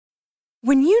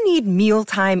When you need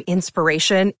mealtime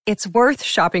inspiration, it's worth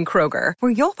shopping Kroger,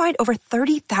 where you'll find over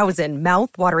 30,000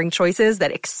 mouth-watering choices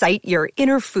that excite your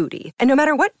inner foodie. And no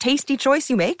matter what tasty choice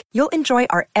you make, you'll enjoy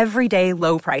our everyday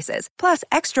low prices, plus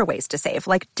extra ways to save,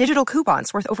 like digital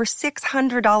coupons worth over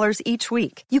 $600 each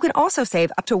week. You can also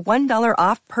save up to $1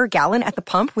 off per gallon at the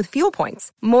pump with fuel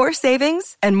points. More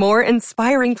savings and more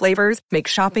inspiring flavors make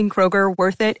shopping Kroger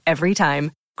worth it every time.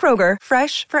 Kroger,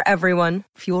 fresh for everyone.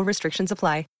 Fuel restrictions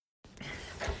apply.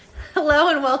 Hello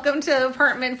and welcome to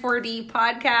Apartment 4D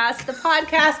Podcast, the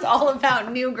podcast all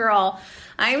about New Girl.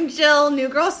 I'm Jill, New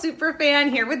Girl superfan,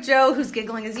 here with Joe, who's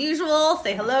giggling as usual.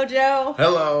 Say hello, Joe.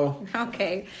 Hello.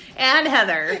 Okay. And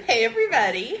Heather. Hey,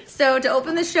 everybody. So to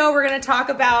open the show, we're going to talk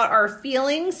about our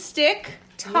feeling stick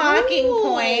talking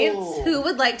points. Who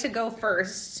would like to go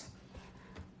first?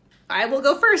 I will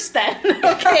go first then.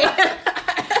 Okay.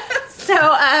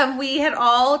 So we had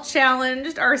all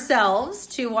challenged ourselves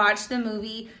to watch the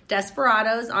movie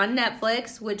Desperados on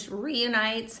Netflix, which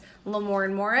reunites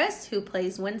Lamorne Morris, who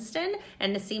plays Winston,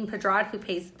 and Nasim Pedrad, who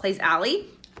plays Allie.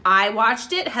 I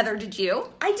watched it. Heather, did you?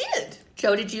 I did.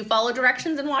 Joe, did you follow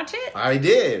directions and watch it? I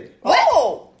did.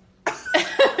 Oh!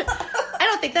 I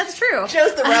don't think that's true.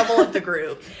 Joe's the rebel of the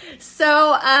group.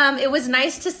 So it was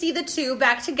nice to see the two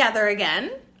back together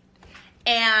again.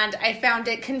 And I found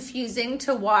it confusing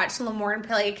to watch Lamorne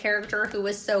play a character who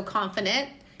was so confident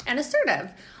and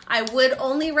assertive. I would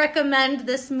only recommend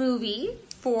this movie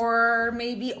for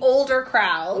maybe older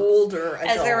crowds. Older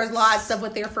adults. As there was lots of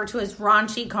what they refer to as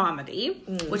raunchy comedy,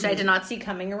 which I did not see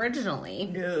coming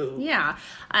originally. No. Yeah.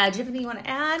 Do you have anything you want to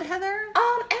add, Heather?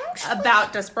 Actually.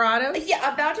 About Desperados?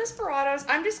 Yeah, about Desperados,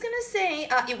 I'm just going to say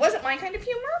it wasn't my kind of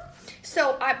humor.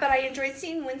 But I enjoyed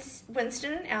seeing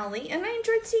Winston and Allie, and I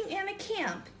enjoyed seeing Anna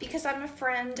Camp because I'm a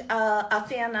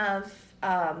fan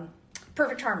of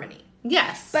Perfect Harmony.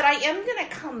 Yes. But I am going to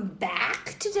come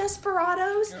back to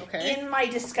Desperados in my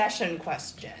discussion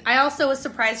question. I also was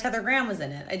surprised Heather Graham was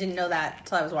in it. I didn't know that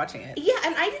until I was watching it. Yeah,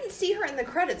 and I didn't see her in the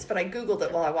credits, but I Googled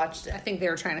it while I watched it. I think they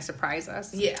were trying to surprise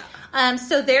us. Yeah.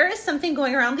 So there is something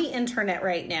going around the internet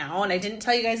right now, and I didn't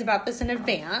tell you guys about this in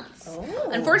advance. Oh.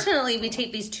 Unfortunately, we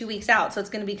tape these 2 weeks out, so it's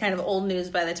going to be kind of old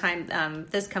news by the time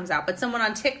this comes out. But someone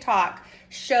on TikTok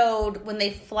showed when they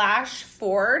flash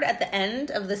forward at the end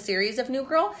of the series of New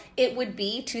Girl, it would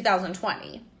be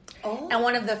 2020. Oh. And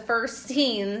one of the first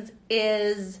scenes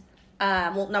is,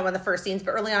 well, not one of the first scenes,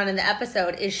 but early on in the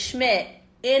episode is Schmidt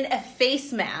in a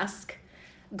face mask,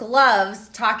 gloves,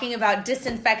 talking about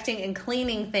disinfecting and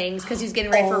cleaning things because he's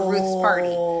getting ready for Ruth's party.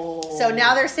 So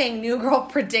now they're saying New Girl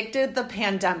predicted the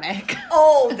pandemic.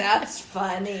 Oh, that's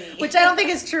funny. Which I don't think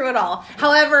is true at all.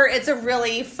 However, it's a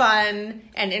really fun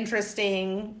and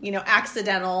interesting,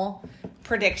 accidental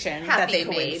prediction that they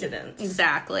made.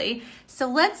 Exactly. So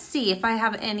let's see if I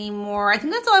have any more. I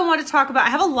think that's all I want to talk about. I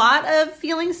have a lot of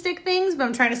feeling stick things, but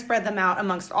I'm trying to spread them out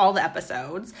amongst all the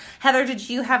episodes. Heather, did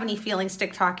you have any feeling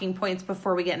stick talking points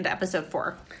before we get into episode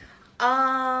 4?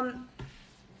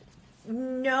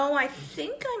 No, I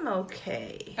think I'm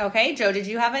okay. Okay, Joe, did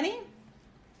you have any?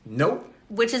 Nope.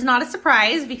 Which is not a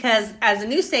surprise because as a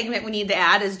new segment we need to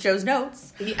add is Joe's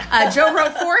notes. Yeah. Joe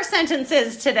wrote 4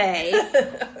 sentences today.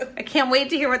 I can't wait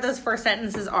to hear what those 4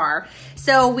 sentences are.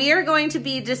 So we are going to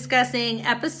be discussing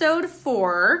episode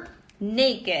 4,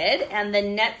 Naked, and the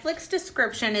Netflix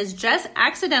description is Jess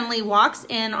accidentally walks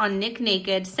in on Nick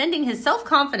naked, sending his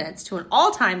self-confidence to an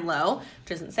all-time low,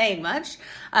 which isn't saying much,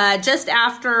 just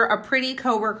after a pretty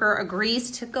coworker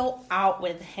agrees to go out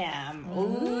with him.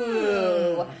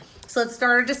 Ooh. So let's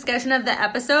start our discussion of the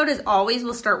episode. As always,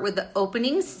 we'll start with the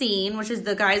opening scene, which is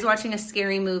the guys watching a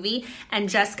scary movie, and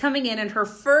Jess coming in her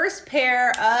first pair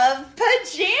of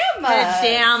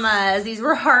pajamas. These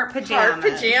were heart pajamas.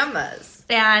 Heart pajamas.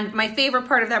 And my favorite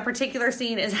part of that particular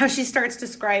scene is how she starts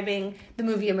describing the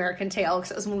movie American Tail,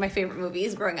 because it was one of my favorite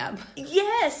movies growing up.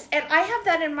 Yes, and I have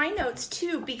that in my notes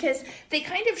too, because they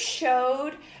kind of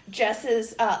showed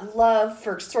Jess's love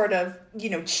for sort of,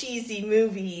 cheesy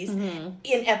movies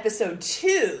in episode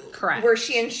 2. Correct. Where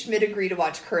she and Schmidt agree to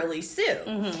watch Curly Sue.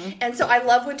 And so I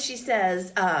love when she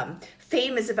says,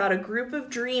 fame is about a group of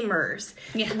dreamers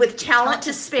with talent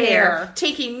to spare,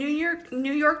 taking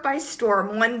New York by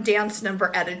storm, one dance number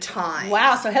at a time.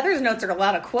 Wow, so Heather's notes are a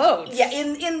lot of quotes. Yeah,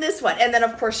 in this one. And then,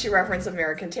 of course, she referenced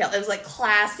American Tail. It was like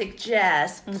classic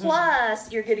Jess. Plus,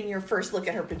 you're getting your first look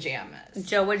at her pajamas.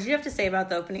 Joe, what did you have to say about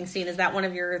the opening scene? Is that one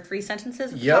of your 3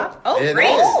 sentences? Yep. Oh,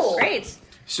 great. Is. Great.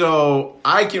 So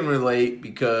I can relate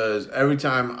because every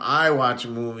time I watch a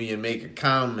movie and make a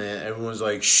comment, everyone's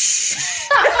like, shh.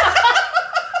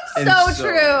 So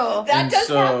true. That does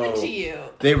happen to you.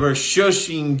 They were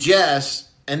shushing Jess,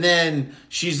 And then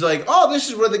she's like, oh, this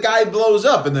is where the guy blows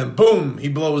up. And then boom, he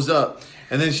blows up.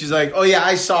 And then she's like, oh, yeah,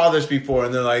 I saw this before.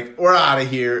 And they're like, we're out of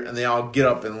here. And they all get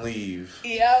up and leave.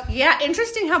 Yep. Yeah,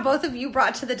 interesting how both of you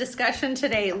brought to the discussion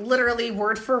today literally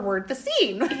word for word the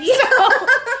scene.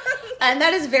 And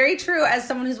that is very true as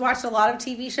someone who's watched a lot of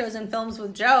TV shows and films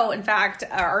with Joe. In fact,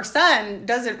 our son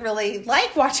doesn't really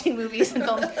like watching movies and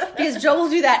films because Joe will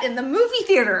do that in the movie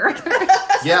theater.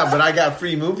 Yeah, but I got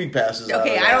free movie passes.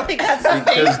 Okay, I don't think that's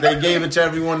something. Because they gave it to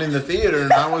everyone in the theater,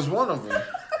 and I was one of them.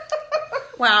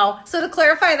 Wow. So to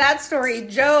clarify that story,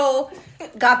 Joe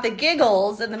got the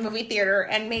giggles in the movie theater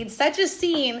and made such a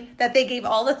scene that they gave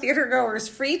all the theater goers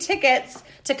free tickets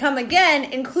to come again,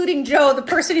 including Joe, the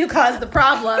person who caused the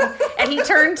problem. And he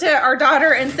turned to our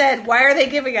daughter and said, why are they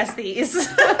giving us these?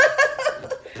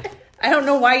 I don't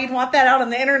know why you'd want that out on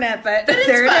the internet, but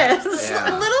there it is.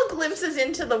 Yeah. Little glimpses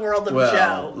into the world of Well,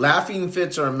 Joe. laughing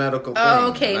fits are a medical thing.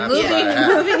 Okay, and that's what I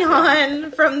have. moving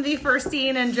on from the first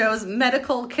scene and Joe's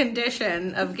medical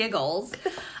condition of giggles.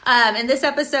 In this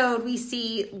episode, we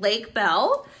see Lake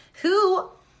Bell, who,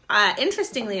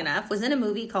 interestingly enough, was in a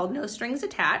movie called No Strings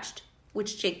Attached,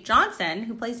 which Jake Johnson,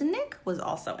 who plays Nick, was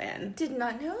also in. Did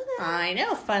not know that. I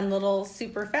know. Fun little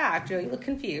super fact. Joe, you look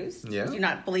confused. Yeah. Do you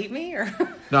not believe me? Or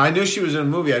No, I knew she was in a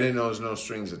movie. I didn't know it was No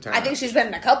Strings Attached. I think she's been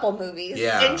in a couple movies.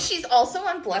 Yeah. And she's also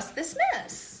on Bless This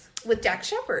Mess with Dak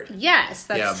Shepard. Yes,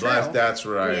 that's true. That's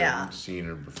where I Yeah. had seen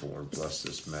her before. Bless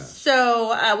This Mess.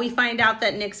 So we find out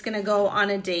that Nick's going to go on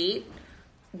a date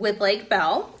with Lake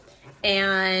Bell.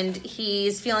 And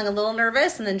he's feeling a little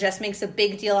nervous, and then Jess makes a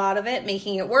big deal out of it,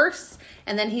 making it worse.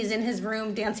 And then he's in his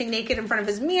room dancing naked in front of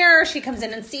his mirror. She comes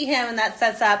in and see him, and that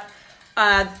sets up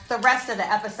the rest of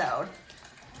the episode.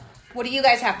 What do you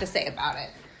guys have to say about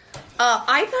it?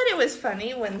 I thought it was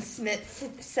funny when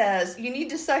Smith says, you need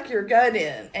to suck your gut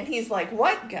in. And he's like,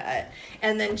 what gut?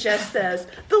 And then Jess says,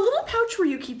 the little pouch where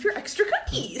you keep your extra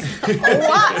cookies. A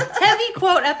lot. Heavy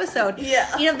quote episode.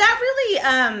 Yeah. You know, that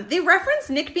really, they reference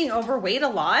Nick being overweight a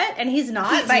lot, and he's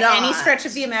not by any stretch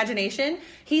of the imagination.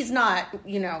 He's not,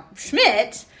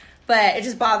 Schmidt, but it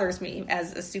just bothers me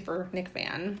as a super Nick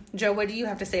fan. Joe, what do you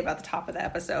have to say about the top of the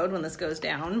episode when this goes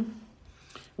down?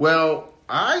 Well,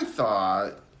 I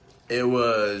thought it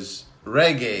was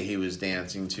reggae he was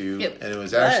dancing to, and it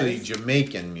was actually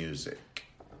Jamaican music.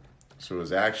 So it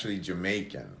was actually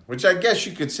Jamaican, which I guess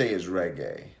you could say is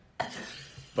reggae.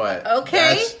 But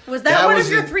okay, was that one of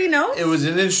your 3 notes? It was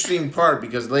an interesting part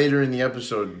because later in the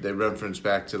episode they reference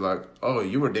back to like, oh,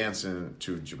 you were dancing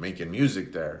to Jamaican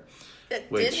music there.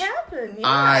 That did happen, yeah.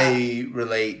 I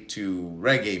relate to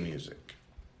reggae music.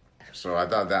 So I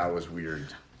thought that was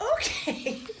weird.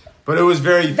 Okay. But it was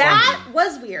very funny. That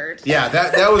was weird. Yeah,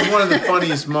 that was one of the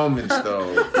funniest moments,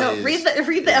 though. No, read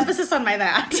the emphasis on my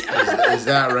that. Is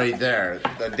that right there?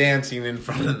 The dancing in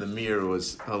front of the mirror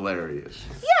was hilarious.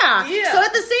 Yeah. Yeah. So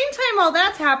at the same time while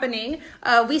that's happening,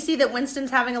 we see that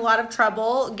Winston's having a lot of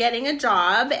trouble getting a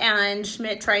job, and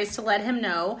Schmidt tries to let him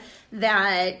know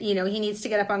that, he needs to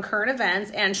get up on current events.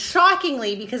 And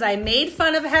shockingly, because I made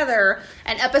fun of Heather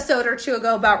an episode or 2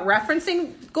 ago about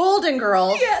referencing Golden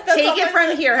Girls, take it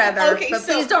from here, Heather. Okay, but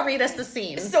please don't read us the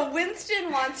scene. So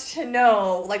Winston wants to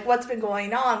know, what's been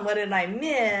going on? What did I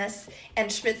miss?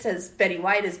 And Schmidt says Betty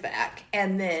White is back.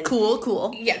 And then...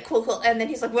 Cool. Yeah, cool. And then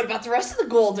he's like, what about the rest of the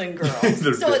Golden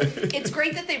Girls? So it's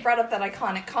great that they brought up that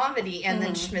iconic comedy. And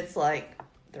then Schmidt's like,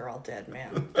 they're all dead,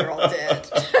 man. They're all dead.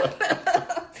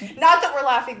 Not that we're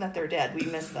laughing that they're dead. We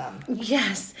miss them.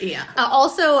 Yes. Yeah.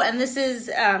 Also, and this is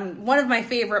one of my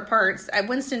favorite parts,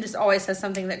 Winston just always says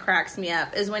something that cracks me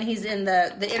up, is when he's in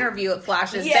the interview, it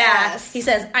flashes back. He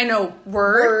says, I know,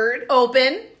 word,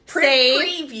 open, print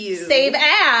preview. Save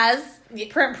as,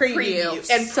 print preview.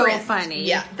 And so print. funny.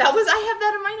 Yeah, I have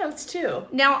that in my notes too.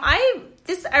 Now,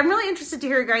 I'm really interested to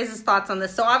hear your guys' thoughts on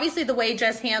this. So obviously the way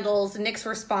Jess handles Nick's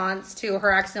response to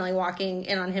her accidentally walking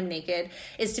in on him naked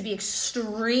is to be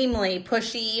extremely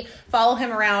pushy, follow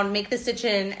him around, make the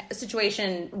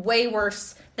situation way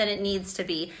worse than it needs to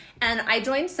be. And I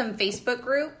joined some Facebook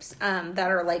groups that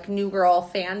are like New Girl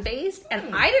fan based,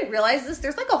 and I didn't realize this.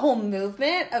 There's like a whole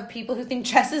movement of people who think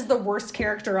Jess is the worst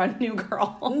character on New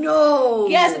Girl. No.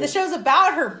 Yes, the show's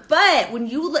about her, but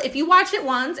if you watch it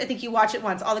once, I think you watch it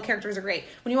once, all the characters are great.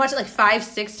 When you watch it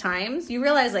 5-6 times, you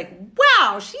realize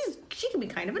wow, she can be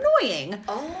kind of annoying.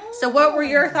 Oh. So what were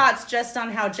your thoughts just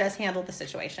on how Jess handled the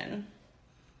situation?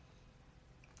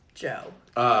 Joe.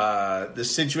 The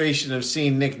situation of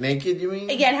seeing Nick naked, you mean?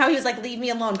 Again, how he was like, leave me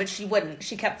alone, but she wouldn't.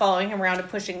 She kept following him around and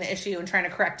pushing the issue and trying to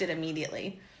correct it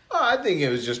immediately. Oh, I think it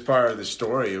was just part of the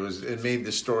story. It made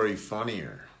the story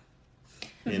funnier.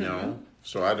 You know?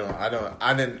 So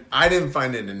I didn't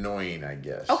find it annoying, I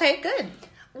guess. Okay, good.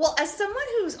 Well, as someone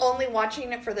who's only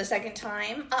watching it for the second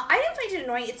time, I didn't find it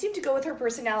annoying. It seemed to go with her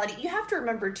personality. You have to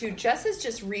remember, too, Jess has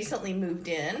just recently moved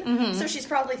in, so she's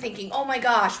probably thinking, oh my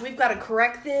gosh, we've got to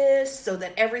correct this so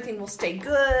that everything will stay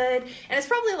good. And it's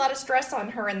probably a lot of stress on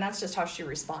her, and that's just how she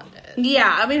responded.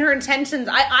 Yeah, I mean, her intentions,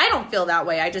 I don't feel that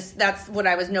way. That's what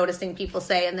I was noticing people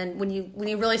say. And then when you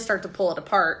really start to pull it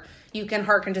apart, you can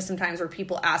hearken to some times where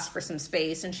people asked for some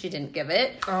space and she didn't give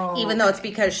it, even though it's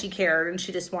because she cared and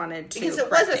she just wanted to. Because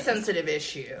it was a sensitive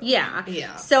issue. Yeah.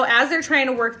 Yeah. So as they're trying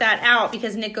to work that out,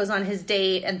 because Nick goes on his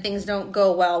date and things don't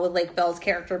go well with Lake Bell's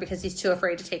character because he's too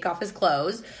afraid to take off his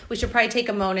clothes, we should probably take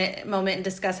a moment and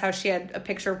discuss how she had a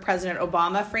picture of President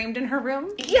Obama framed in her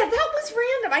room. Yeah, that was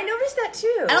random. I noticed that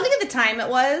too. I don't think at the time it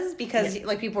was because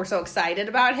people were so excited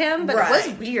about him, but it was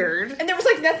weird. And there was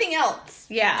nothing else.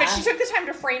 Yeah. But she took the time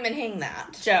to frame and hang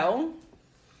that. Joe?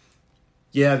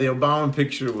 Yeah, the Obama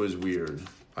picture was weird.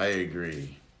 I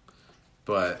agree.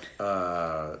 But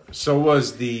so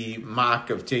was the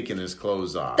mock of taking his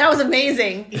clothes off. That was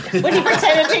amazing. When he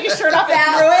pretended to take his shirt off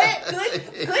and threw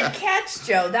it. Good catch,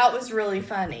 Joe. That was really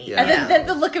funny. Yeah. And then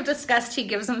the look of disgust he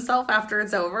gives himself after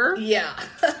it's over. Yeah.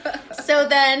 So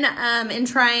then, in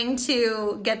trying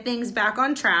to get things back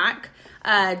on track,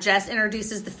 Jess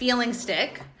introduces the feeling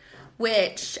stick,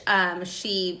 which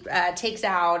she takes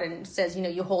out and says,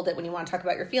 you hold it when you want to talk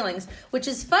about your feelings, which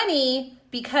is funny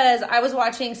because I was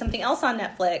watching something else on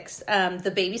Netflix,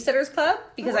 The Babysitter's Club,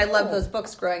 because I loved those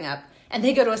books growing up. And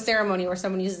they go to a ceremony where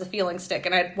someone uses a feeling stick,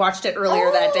 and I watched it earlier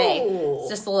that day. It's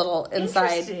just a little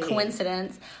inside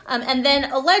coincidence. And then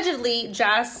allegedly,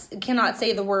 Jess cannot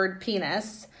say the word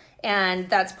penis. And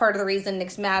that's part of the reason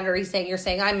Nick's mad at her. He's saying, you're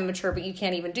saying I'm immature, but you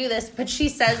can't even do this. But she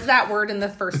says that word in the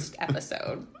first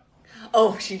episode.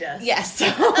 Oh, she does. Yes.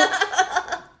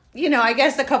 I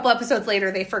guess a couple episodes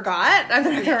later they forgot. I'm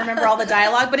not going to remember all the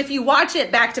dialogue. But if you watch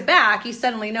it back to back, you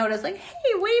suddenly notice, hey,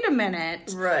 wait a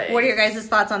minute. Right. What are your guys'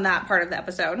 thoughts on that part of the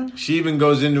episode? She even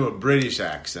goes into a British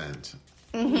accent.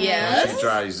 Mm-hmm. Yes. She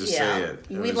tries to say it.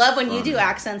 We love when you do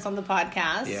accents on the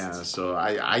podcast. Yeah, so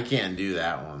I can't do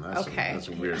that one. That's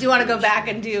a weird. Do you want to go back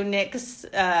and do Nick's,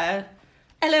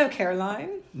 hello,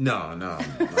 Caroline? No.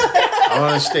 I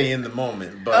want to stay in the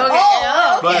moment. But,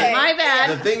 Okay. My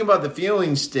bad. The thing about the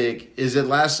feeling stick is it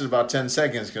lasted about 10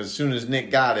 seconds because as soon as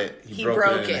Nick got it, he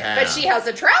broke it in half. But she has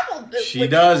a travel. She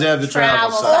does have the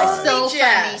travel size. So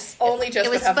funny. Only just. It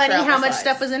was funny how much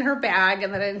stuff was in her bag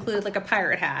and that it included a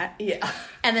pirate hat. Yeah.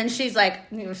 And then she's like,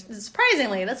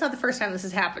 surprisingly, that's not the first time this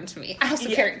has happened to me. I also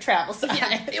carry travel size.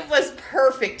 Yeah, it was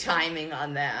perfect timing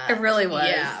on that. It really was.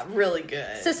 Yeah, really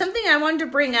good. So something I wanted to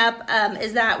bring up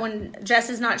is that when Jess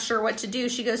is not sure what to do,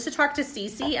 she goes to talk to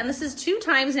Cece, and this is 2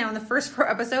 times now in the first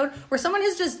episode where someone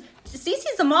has just,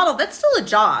 Cece's a model, that's still a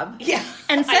job. Yeah.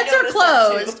 And sets her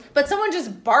closed, but someone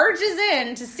just barges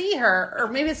in to see her, or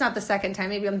maybe it's not the second time,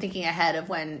 maybe I'm thinking ahead of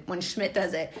when Schmidt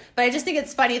does it. But I just think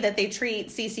it's funny that they treat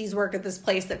Cece's work at this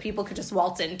place that people could just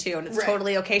waltz into, and it's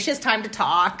totally okay. She has time to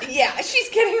talk. Yeah, she's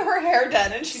getting her hair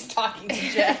done, and she's talking to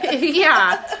Jess.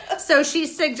 Yeah. So she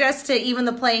suggests to even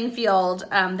the playing field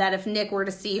that if Nick were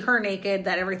to see her naked,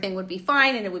 that everything would be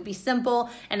fine, and it would be simple,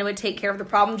 and it would take care of the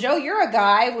problem. Joe, you're a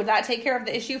guy. Would that take care of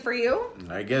the issue for you?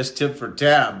 I guess tit for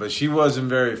tat, but she wasn't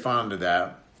very fond of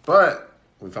that. But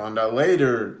we found out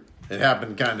later it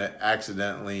happened kind of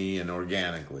accidentally and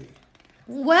organically.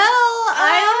 Well,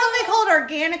 I don't know if they call it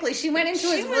organically. She went into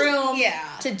his room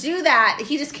to do that.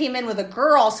 He just came in with a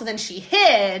girl, so then she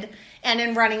hid, and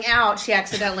in running out, she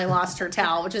accidentally lost her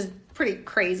towel, which is pretty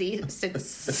crazy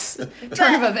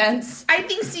turn of events. I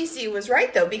think Cece was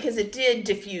right, though, because it did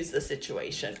diffuse the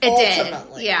situation.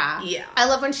 Ultimately. Yeah. I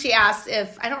love when she asked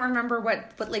if, I don't remember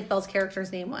what Lake Bell's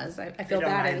character's name was. I feel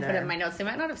bad I didn't put it in my notes. They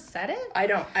might not have said it. I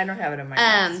don't have it in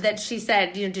my notes. That she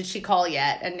said, did she call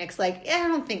yet? And Nick's like, I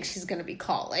don't think she's going to be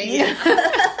calling. Yeah.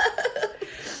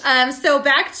 So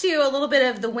back to a little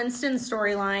bit of the Winston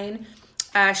storyline.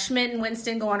 Schmidt and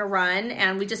Winston go on a run,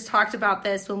 and we just talked about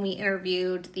this when we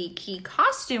interviewed the key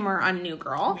costumer on New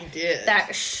Girl. We did.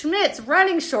 That Schmidt's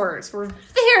running shorts were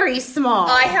very small.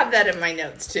 I have that in my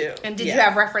notes, too. And did you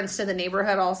have reference to the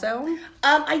Neighborhood also?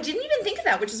 I didn't even think of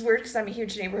that, which is weird because I'm a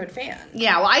huge Neighborhood fan.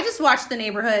 Yeah, well, I just watched the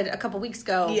Neighborhood a couple weeks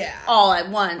ago all at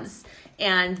once.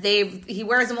 And he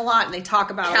wears them a lot, and they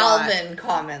talk about Calvin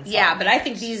comments. Yeah, but I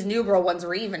think these New Girl ones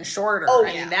were even shorter. Oh,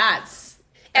 I mean, that's...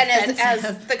 And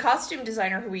as the costume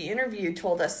designer who we interviewed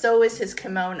told us, so is his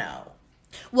kimono.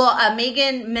 Well,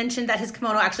 Megan mentioned that his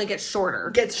kimono actually gets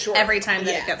shorter. Every time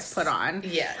that it gets put on.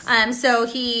 Yes. So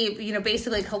he,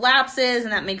 basically collapses,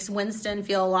 and that makes Winston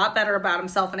feel a lot better about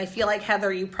himself. And I feel like,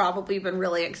 Heather, you've probably been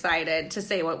really excited to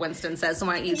say what Winston says. So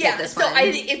why don't you take this one?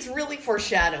 It's really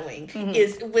foreshadowing.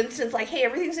 Is Winston's like, hey,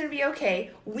 everything's going to be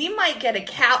okay. We might get a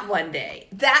cat one day.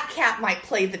 That cat might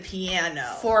play the piano.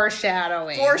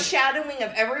 Foreshadowing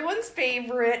of everyone's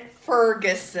favorite,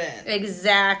 Ferguson.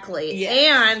 Exactly.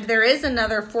 Yes. And there is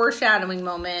another foreshadowing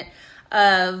moment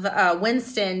of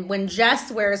Winston when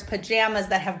Jess wears pajamas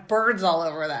that have birds all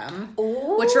over them.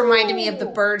 Ooh. Which reminded me of the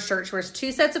bird shirt. She wears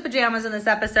 2 sets of pajamas in this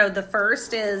episode. The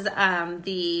first is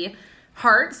the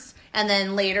hearts, and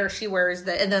then later she wears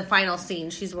in the final scene,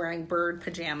 she's wearing bird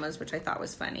pajamas, which I thought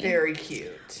was funny. Very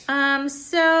cute.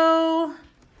 So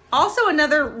also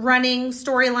another running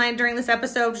storyline during this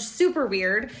episode, super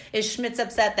weird, is Schmidt's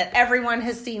upset that everyone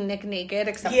has seen Nick naked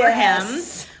except for him,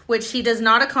 which he does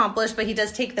not accomplish, but he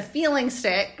does take the feeling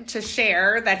stick to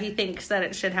share that he thinks that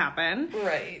it should happen.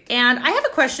 Right. And I have a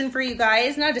question for you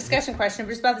guys, not a discussion question,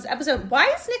 but just about this episode. Why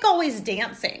is Nick always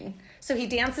dancing? So he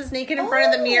dances naked in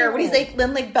front of the mirror. When he's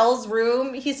in Belle's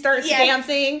room, he starts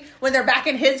dancing. When they're back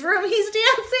in his room, he's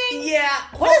dancing. Yeah.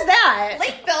 What is that?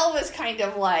 Lake Belle was kind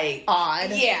of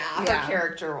odd. Yeah, her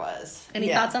character was. Any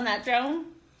thoughts on that, Joe?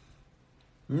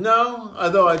 No,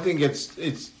 although I think it's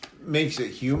makes it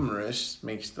humorous,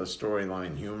 makes the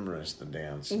storyline humorous, the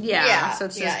dance. Yeah, so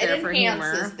it's just there for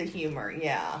humor. It enhances the humor,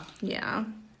 Yeah.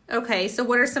 Okay, so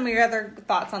what are some of your other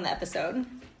thoughts on the episode?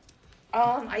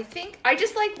 I think I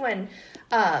just like when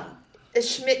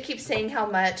Schmidt keeps saying how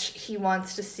much he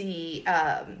wants to see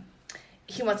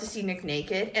Nick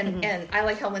naked, and I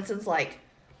like how Winston's like,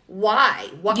 why?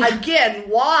 Again,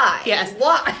 why? Yes.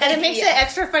 Why? And it makes it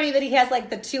extra funny that he has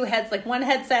the 2 heads, one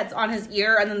headset's on his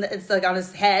ear and then it's on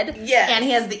his head. Yes. And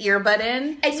he has the earbud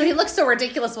in. And so he looks so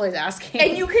ridiculous while he's asking.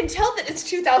 And you can tell that it's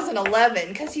 2011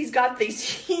 because he's got these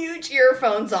huge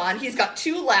earphones on. He's got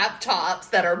 2 laptops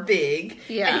that are big.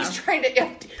 Yeah. And he's trying to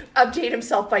update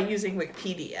himself by using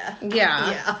Wikipedia.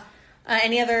 Yeah.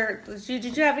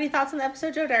 Did you have any thoughts on the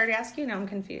episode, Joe? Did I already ask you? No, I'm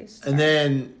confused. And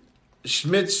then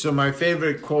so my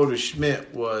favorite quote of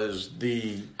Schmidt was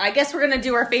I guess we're going to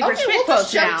do our favorite Schmidt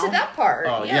quotes now. We'll just jump to that part.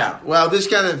 Oh, yeah. Well, this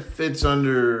kind of fits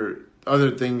under other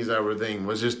things that were thinking.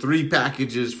 Was just 3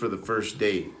 packages for the first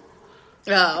date.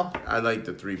 Oh. I like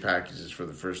the 3 packages for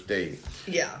the first date.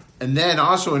 Yeah. And then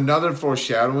also another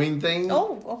foreshadowing thing.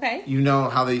 Oh, okay. You know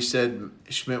how they said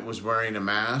Schmidt was wearing a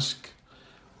mask?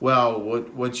 Well,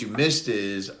 what you missed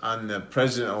is on the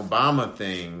President Obama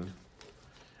thing...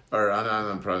 Or on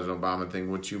the President Obama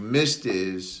thing, what you missed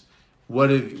is, what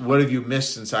have you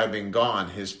missed since I've been gone?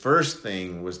 His first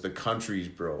thing was the country's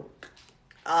broke.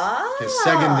 Ah. His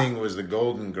second thing was the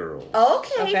Golden Girls.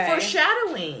 Okay.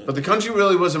 Foreshadowing. But the country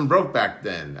really wasn't broke back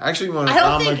then. Actually, when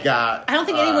Obama got... I don't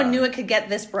think anyone knew it could get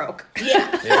this broke.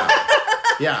 Yeah.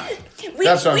 Yeah.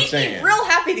 That's what I'm saying. We'd be real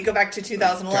happy to go back to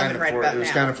 2011 right about now. It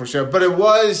was kind of foreshadowing. But it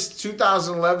was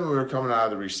 2011, we were coming out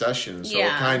of the recession, so it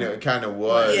kind of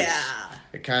was... Yeah.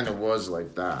 It kind of was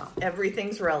like that.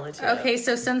 Everything's relative. Okay,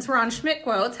 so since we're on Schmidt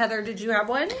quotes, Heather, did you have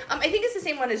one? I think it's the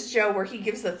same one as Joe, where he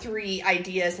gives the 3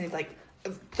 ideas, and he's like,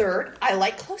 third, I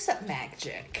like close-up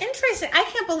magic. Interesting. I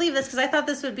can't believe this, because I thought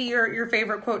this would be your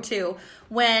favorite quote, too.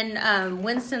 When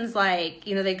Winston's like,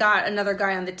 they got another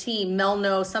guy on the team,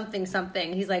 Melno something.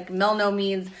 He's like, Melno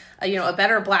means, a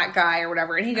better black guy or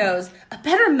whatever. And he goes, a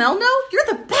better Melno? You're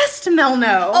the best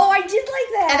Melno. Oh, I did like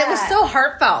that. And it was so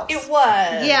heartfelt. It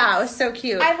was. Yeah, it was so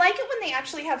cute. I like it when they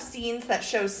actually have scenes that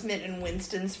show Schmidt and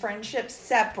Winston's friendship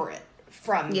separate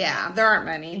from... Yeah, there aren't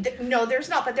many. No, there's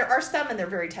not, but there are some, and they're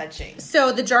very touching.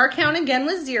 So the jar count again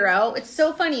was 0. It's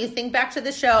so funny. You think back to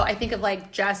the show, I think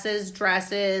of Jess's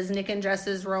dresses, Nick and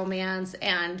Jess's romance,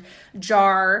 and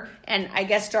Jar. And I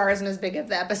guess Jar isn't as big of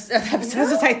the episodes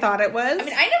as I thought it was. I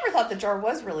mean, I never thought the Jar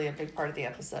was really a big part of the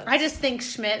episode. I just think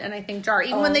Schmidt and I think Jar.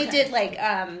 Even when they did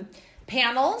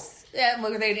panels...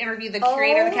 where they'd interview the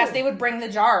creator of the cast, they would bring the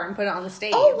jar and put it on the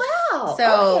stage. Oh, wow.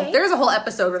 So there's a whole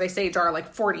episode where they say jar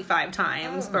 45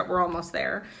 times, but we're almost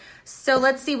there. So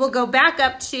let's see. We'll go back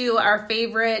up to our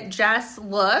favorite Jess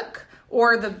look,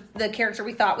 or the character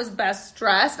we thought was best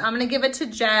dressed. I'm going to give it to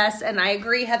Jess, and I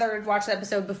agree. Heather watched the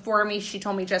episode before me. She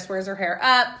told me Jess wears her hair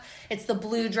up. It's the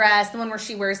blue dress, the one where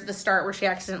she wears at the start where she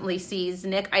accidentally sees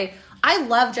Nick. I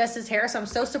love Jess's hair, so I'm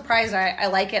so surprised I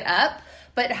like it up.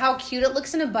 but how cute it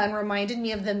looks in a bun reminded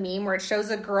me of the meme where it shows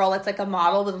a girl that's like a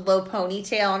model with a low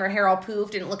ponytail and her hair all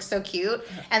poofed and it looks so cute.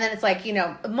 And then it's like, you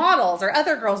know, models or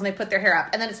other girls and they put their hair up.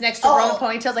 And then it's next to a girl with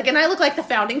ponytails like, and I look like the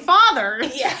founding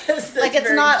fathers. Yes. Like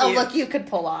it's not cute. a look you could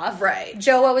pull off. Right.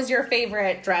 Joe, what was your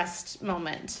favorite dressed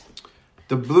moment?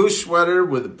 The blue sweater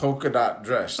with a polka dot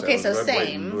dress. Okay, so red, same.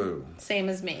 white, and blue. Same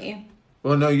as me.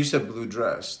 Well, no, you said blue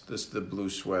dress. This is the blue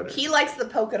sweater. He likes the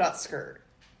polka dot skirt.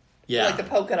 Yeah. Like the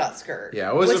polka dot skirt.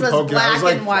 Yeah, it wasn't Which was polka black dot. It was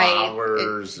like and white.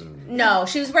 flowers. No,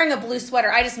 she was wearing a blue sweater.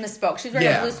 I just misspoke. She was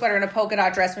wearing a blue sweater and a polka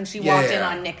dot dress when she walked in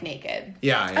on Nick naked.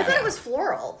 Yeah. I thought it was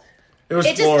floral. It was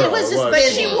floral. It was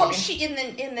just But she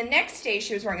in the next day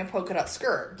she was wearing a polka dot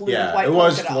skirt, blue and white. It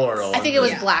was polka floral. dots. I think it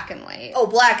was black and white. Oh,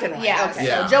 black and white. Yeah. Okay.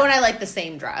 So Joe and I like the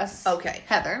same dress. Okay.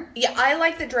 Heather. Yeah, I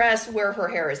like the dress where her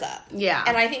hair is up. Yeah.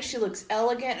 And I think she looks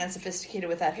elegant and sophisticated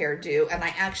with that hairdo, and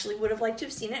I actually would have liked to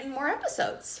have seen it in more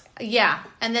episodes. Yeah,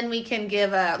 and then we can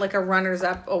give a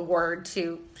runners-up award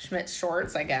to Schmidt's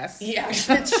shorts, I guess. Yeah,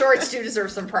 Schmidt's shorts do deserve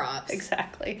some props.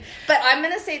 Exactly. But I'm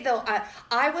going to say, though,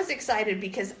 I was excited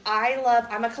because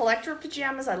I'm a collector of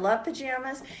pajamas. I love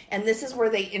pajamas. And this is where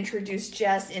they introduced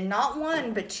Jess in not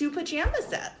one, but 2 pajama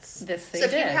sets. If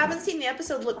you haven't seen the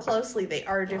episode, look closely. They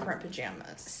are different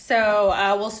pajamas. So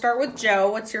we'll start with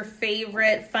Joe. What's your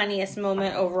favorite, funniest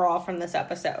moment overall from this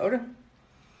episode?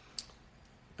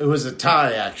 It was a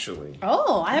tie, actually.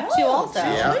 Oh, I have 2 also.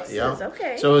 Yeah.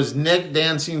 Okay. So it was Nick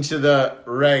dancing to the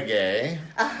reggae,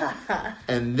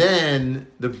 and then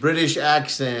the British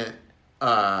accent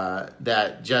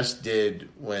that Jess did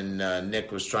when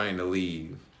Nick was trying to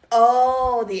leave.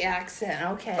 Oh, the accent.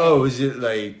 Okay. Oh, is it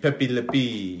like Pepe Le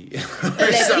Pew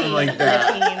or something like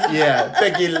that? Yeah,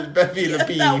 Pepe Le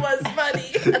Pew. That was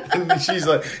funny. And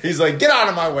he's like, get out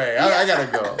of my way. I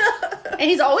gotta go. And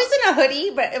he's always in a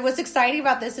hoodie, but what's exciting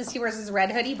about this is he wears his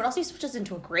red hoodie, but also he switches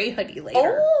into a gray hoodie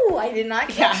later. Oh, I did not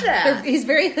catch that. He's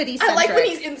very hoodie-centric. I like when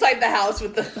he's inside the house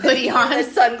with the hoodie on, the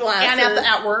sunglasses, and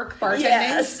at work bartending.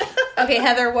 Yes. Okay,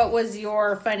 Heather, what was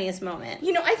your funniest moment?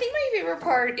 You know, I think my favorite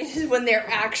part is when they're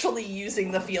actually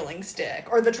using the feeling stick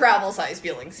or the travel size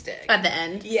feeling stick At the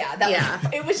end. Yeah,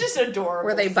 it was just adorable.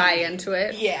 Where they buy into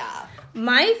it. Yeah.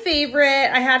 My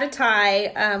favorite, I had a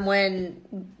tie when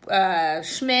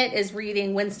Schmidt is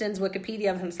reading Winston's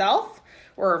Wikipedia of himself,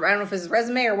 or I don't know if it was his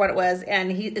resume or what it was,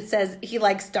 and it says he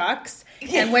likes ducks,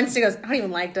 and Winston goes, I don't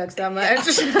even like ducks that much.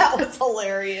 That was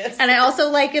hilarious. And I also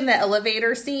like in the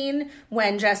elevator scene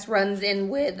when Jess runs in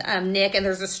with Nick and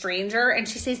there's a stranger, and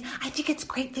she says, I think it's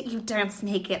great that you dance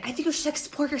naked. I think you should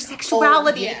explore your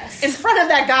sexuality in front of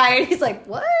that guy. And he's like,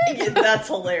 what? Yeah, that's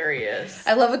hilarious.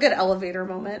 I love a good elevator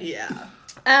moment. Yeah.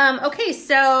 Okay,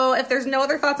 so if there's no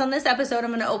other thoughts on this episode, I'm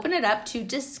going to open it up to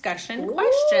discussion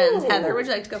questions. Heather, would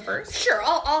you like to go first? Sure,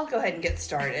 I'll go ahead and get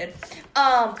started.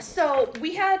 So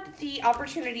we had the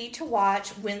opportunity to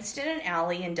watch Winston and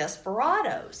Allie in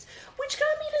Desperados, which got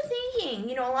me to thinking,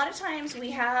 you know, a lot of times we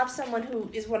have someone who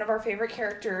is one of our favorite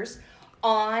characters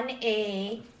on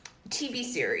a TV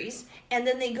series, and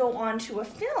then they go on to a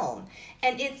film.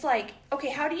 And it's like, okay,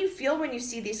 how do you feel when you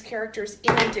see these characters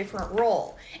in a different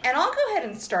role? And I'll go ahead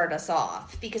and start us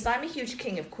off, because I'm a huge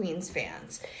King of Queens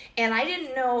fans. And I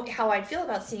didn't know how I'd feel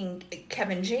about seeing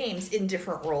Kevin James in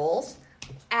different roles.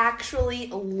 Actually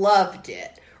loved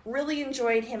it. Really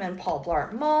enjoyed him in Paul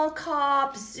Blart Mall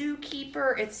Cop,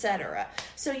 Zookeeper, etc.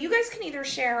 So you guys can either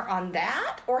share on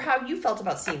that, or how you felt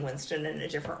about seeing Winston in a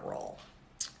different role.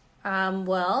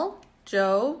 Well,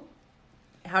 Joe,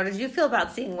 how did you feel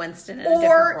about seeing Winston in a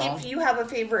different role? Or if you have a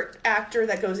favorite actor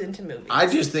that goes into movies. I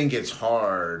just think it's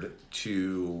hard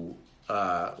to,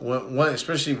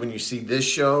 especially when you see this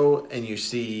show and you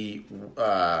see,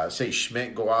 say,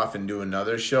 Schmidt go off and do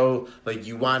another show. Like,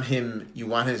 you want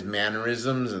his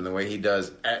mannerisms and the way he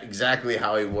does exactly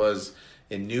how he was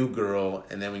in New Girl.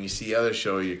 And then when you see the other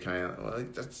show, you're kind of, well,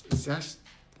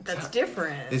 that's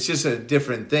different. It's just a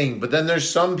different thing. But then there's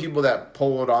some people that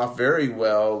pull it off very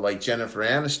well, like Jennifer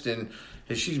Aniston.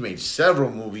 She's made several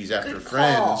movies after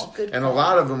Friends. And a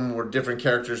lot of them were different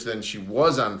characters than she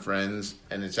was on Friends.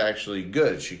 And it's actually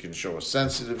good. She can show a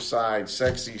sensitive side,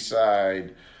 sexy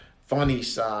side, funny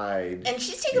side. And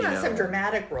she's taken on some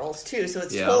dramatic roles, too. So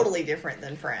it's totally different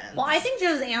than Friends. Well, I think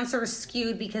Joe's answer is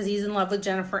skewed because he's in love with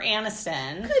Jennifer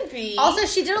Aniston. Could be. Also,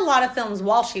 she did a lot of films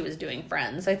while she was doing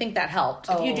Friends. I think that helped.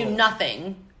 If you do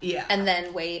nothing and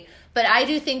then wait. But I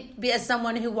do think, as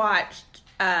someone who watched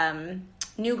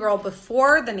New Girl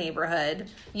before The Neighborhood,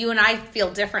 you and I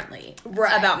feel differently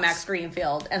about Max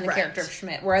Greenfield and the character of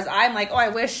Schmidt. Whereas I'm like, I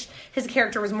wish his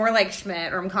character was more like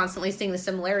Schmidt, or I'm constantly seeing the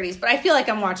similarities. But I feel like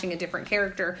I'm watching a different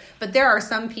character. But there are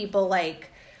some people,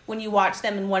 like when you watch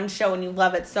them in one show and you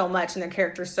love it so much and their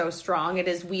character's so strong, it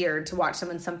is weird to watch them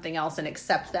in something else and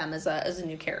accept them as a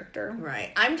new character.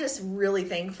 Right. I'm just really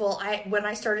thankful. When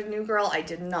I started New Girl, I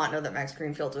did not know that Max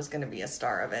Greenfield was going to be a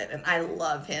star of it, and I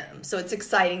love him. So it's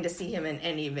exciting to see him in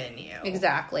any venue.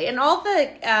 Exactly. And all the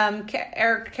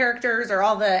characters or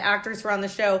all the actors who are on the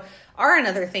show are in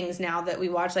other things now that we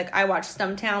watch. Like, I watched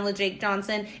Stumptown with Jake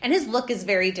Johnson, and his look is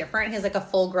very different. He has like a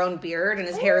full-grown beard, and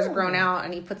his hair is grown out,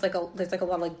 and he puts there's like a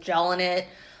lot of like gel in it.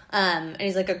 And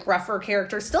he's like a gruffer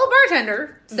character, still a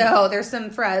bartender. So there's some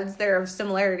threads there of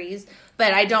similarities,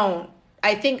 but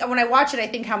I think when I watch it, I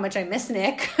think how much I miss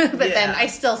Nick, but then I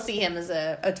still see him as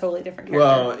a totally different character.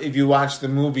 Well, if you watch the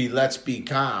movie Let's Be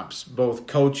Cops, both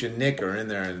Coach and Nick are in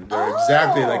there, and they're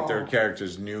exactly like their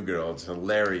characters. New Girl, it's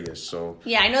hilarious. So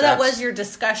yeah, I know that was your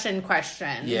discussion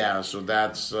question. Yeah, so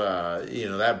that's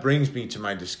that brings me to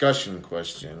my discussion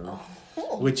question.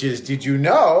 Which is, did you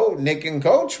know Nick and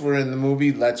Coach were in the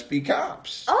movie Let's Be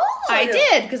Cops? I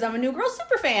did, because I'm a New Girl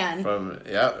super fan.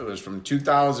 It was from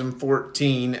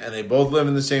 2014, and they both live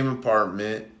in the same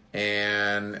apartment.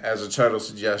 And as the title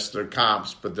suggests, they're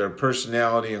cops, but their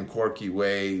personality and quirky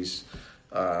ways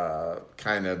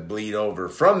kind of bleed over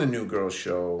from the New Girl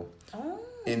show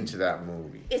into that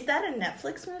movie. Is that a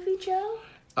Netflix movie, Joe?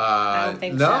 I don't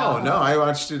think so. No, I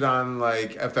watched it on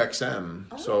like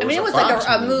FXM. So it was like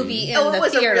a movie in the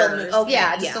theaters.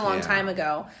 Just a long Yeah. time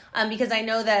ago. Because I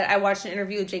know that I watched an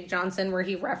interview with Jake Johnson where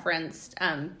he referenced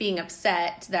being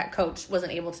upset that Coach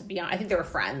wasn't able to be on. I think they were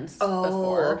friends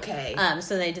before. Okay.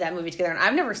 So they did that movie together, and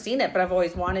I've never seen it, but I've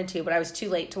always wanted to. But I was too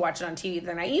late to watch it on TV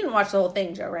the night. You didn't watch the whole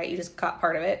thing, Joe, right? You just caught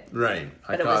part of it. Right.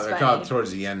 I But it was caught funny. it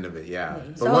towards the end of it. Yeah.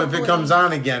 So But if hopefully- it comes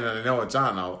on again and I know it's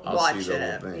on, I'll Watch see the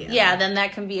it. whole thing. Yeah, then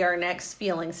that can be our next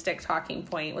feeling stick talking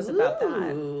point was about that.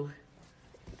 Ooh.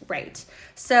 Right.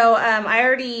 So I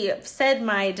already said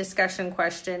my discussion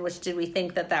question, which did we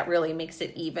think that really makes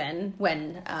it even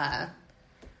when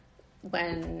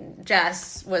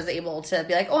Jess was able to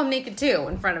be like, oh, I'm naked too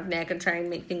in front of Nick and try and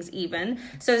make things even.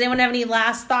 So does anyone have any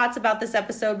last thoughts about this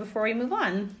episode before we move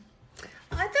on?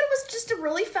 I thought it was just a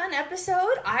really fun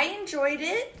episode. I enjoyed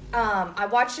it. I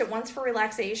watched it once for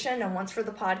relaxation and once for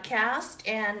the podcast,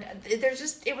 and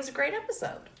it was a great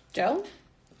episode. Joe?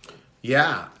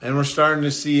 Yeah, and we're starting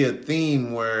to see a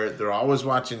theme where they're always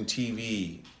watching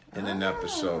TV in an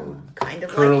episode. Kind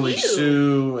of Curly like you.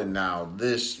 Sue, and now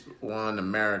this one,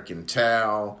 American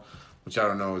Tale, which I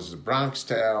don't know is the Bronx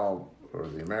Tale or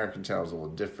the American Tale is a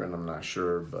little different. I'm not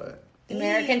sure, but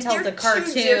American tells They're a cartoon.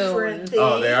 two different things.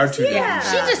 Oh, they are two different Yeah,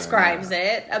 things. she describes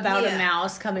it about Yeah. a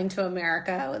mouse coming to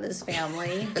America with his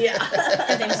family. Yeah.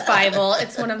 His name's Fievel.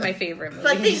 It's one of my favorite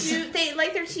movies. But they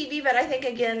like their TV, but I think,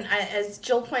 again, as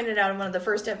Jill pointed out in one of the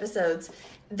first episodes,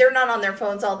 they're not on their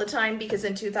phones all the time because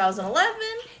in 2011,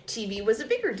 TV was a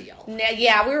bigger deal.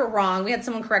 Yeah, we were wrong. We had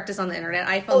someone correct us on the internet.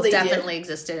 iPhones Oh, they definitely did?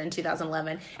 existed in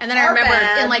 2011. And then I Our remember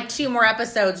bad. in like 2 more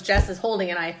episodes, Jess is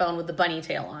holding an iPhone with the bunny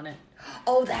tail on it.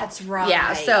 Oh, that's right.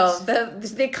 Yeah, so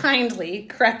they kindly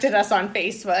corrected us on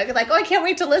Facebook. Like, oh, I can't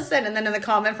wait to listen. And then in the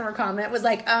comment from her comment was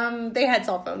like, they had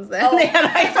cell phones then. Oh. They had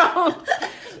iPhones.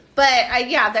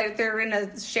 But they're in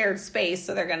a shared space,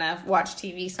 so they're going to watch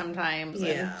TV sometimes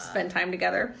and spend time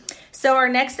together. So our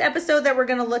next episode that we're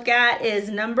going to look at is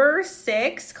number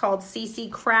 6, called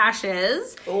CC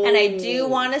Crashes. Ooh. And I do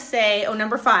want to say,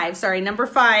 number 5,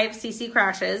 CC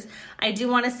Crashes. I do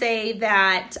want to say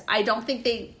that I don't think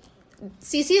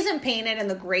CC isn't painted in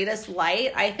the greatest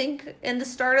light, I think, in the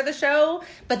start of the show.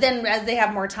 But then as they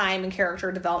have more time and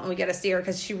character development, we get to see her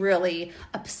because she really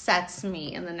upsets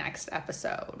me in the next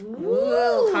episode.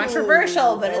 Ooh,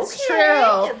 controversial, but it's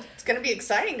true. It's going to be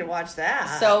exciting to watch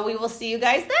that. So we will see you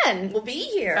guys then. We'll be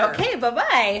here. Okay,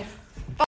 bye-bye.